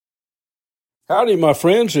Howdy, my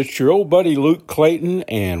friends. It's your old buddy Luke Clayton,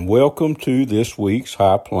 and welcome to this week's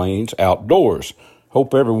High Plains Outdoors.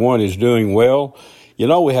 Hope everyone is doing well. You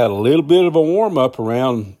know, we had a little bit of a warm-up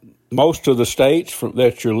around most of the states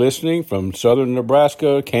that you're listening, from southern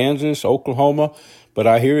Nebraska, Kansas, Oklahoma, but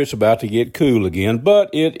I hear it's about to get cool again, but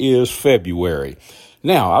it is February.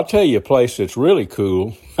 Now, I'll tell you a place that's really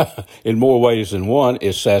cool in more ways than one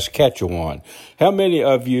is Saskatchewan. How many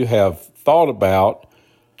of you have thought about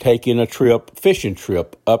taking a fishing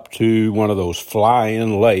trip up to one of those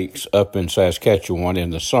fly-in lakes up in Saskatchewan in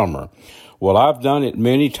the summer? Well, I've done it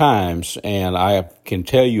many times, and I can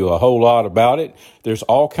tell you a whole lot about it. There's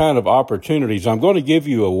all kind of opportunities. I'm going to give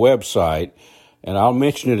you a website, and I'll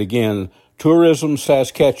mention it again,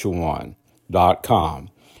 tourismsaskatchewan.com.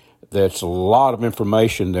 That's a lot of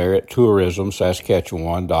information there at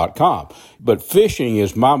tourismsaskatchewan.com. But fishing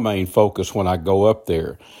is my main focus when I go up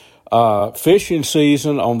there. Fishing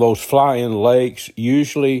season on those fly-in lakes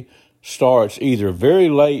usually starts either very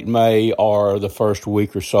late May or the first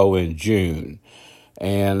week or so in June.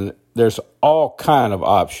 And there's all kind of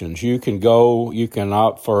options. You can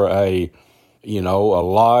opt for a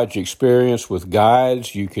lodge experience with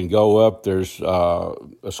guides. You can go up. There's a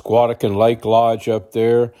Squatican Lake Lodge up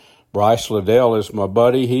there. Bryce Liddell is my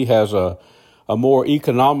buddy. He has a more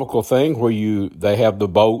economical thing where they have the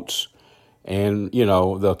boats and,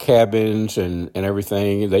 the cabins and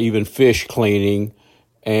everything. They even fish cleaning,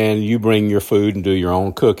 and you bring your food and do your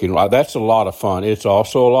own cooking. That's a lot of fun. It's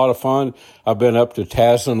also a lot of fun. I've been up to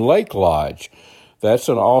Tasman Lake Lodge. That's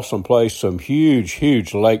an awesome place. Some huge,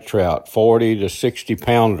 huge lake trout, 40 to 60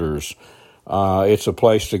 pounders. It's a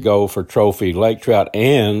place to go for trophy lake trout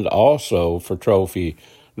and also for trophy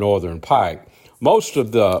northern pike. Most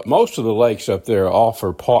of the lakes up there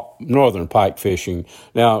offer northern pike fishing.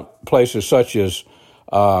 Now, places such as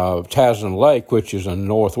Tasman Lake, which is in the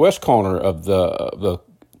northwest corner of the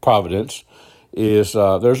Providence, is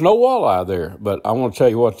there's no walleye there. But I want to tell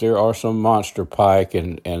you what, there are some monster pike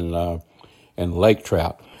and lake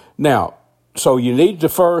trout. Now, so you need to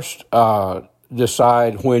first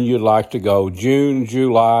decide when you'd like to go. June,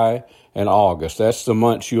 July, and August. That's the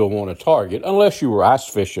months you'll want to target, unless you were ice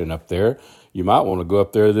fishing up there. You might want to go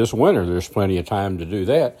up there this winter. There's plenty of time to do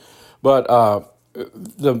that. But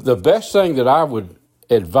the best thing that I would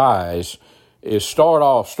advise is start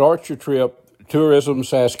your trip, Tourism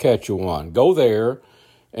Saskatchewan. Go there,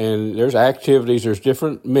 and there's activities, there's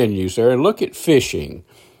different menus there, and look at fishing.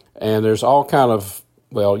 And there's all kind of,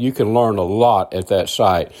 you can learn a lot at that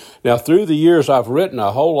site. Now, through the years, I've written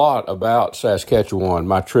a whole lot about Saskatchewan,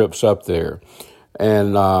 my trips up there.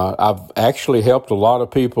 And I've actually helped a lot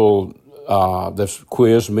of people that's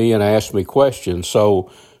quizzed me and asked me questions. So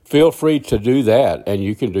feel free to do that, and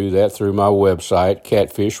you can do that through my website,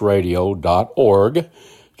 catfishradio.org.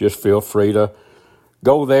 Just feel free to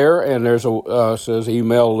go there, and there's says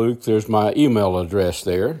email Luke. There's my email address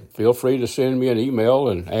there. Feel free to send me an email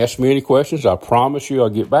and ask me any questions. I promise you I'll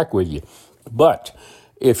get back with you. But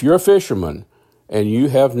if you're a fisherman and you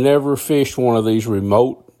have never fished one of these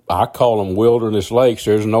remote, I call them wilderness lakes,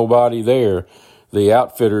 there's nobody there. The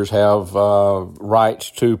outfitters have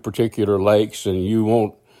rights to particular lakes, and you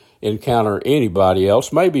won't encounter anybody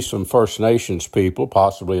else. Maybe some First Nations people,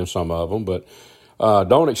 possibly in some of them, but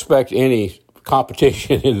don't expect any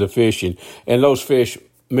competition in the fishing. And those fish,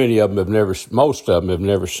 most of them have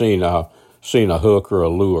never seen a hook or a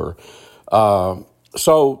lure.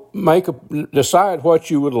 So decide what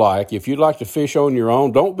you would like. If you'd like to fish on your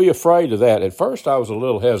own, don't be afraid of that. At first, I was a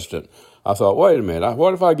little hesitant. I thought, wait a minute,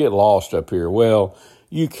 what if I get lost up here? Well,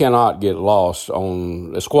 you cannot get lost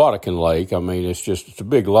on a Squatican Lake. I mean, it's a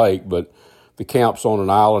big lake, but the camp's on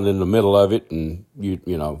an island in the middle of it, and you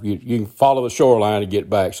can follow the shoreline and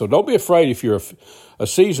get back. So don't be afraid if you're a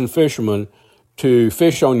seasoned fisherman to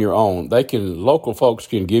fish on your own. Local folks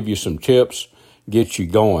can give you some tips, get you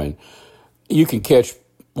going. You can catch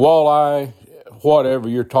walleye, whatever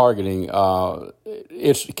you're targeting.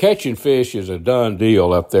 Catching fish is a done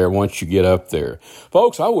deal up there once you get up there.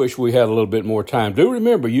 Folks, I wish we had a little bit more time. Do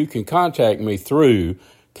remember, you can contact me through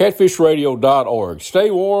catfishradio.org. Stay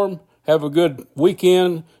warm. Have a good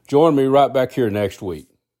weekend. Join me right back here next week.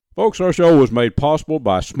 Folks, our show was made possible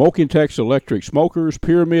by Smoking Tex Electric Smokers,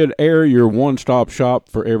 Pyramid Air, your one-stop shop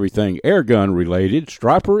for everything airgun related,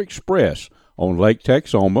 Striper Express on Lake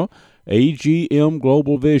Texoma, AGM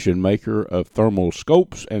Global Vision, maker of thermal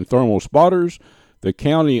scopes and thermal spotters, the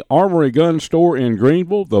County Armory Gun Store in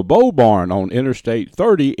Greenville, the Bow Barn on Interstate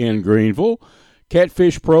 30 in Greenville,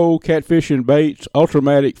 Catfish Pro, Catfish and Baits,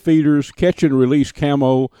 Ultramatic Feeders, Catch and Release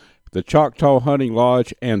Camo, the Choctaw Hunting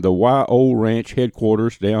Lodge, and the YO Ranch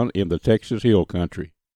headquarters down in the Texas Hill Country.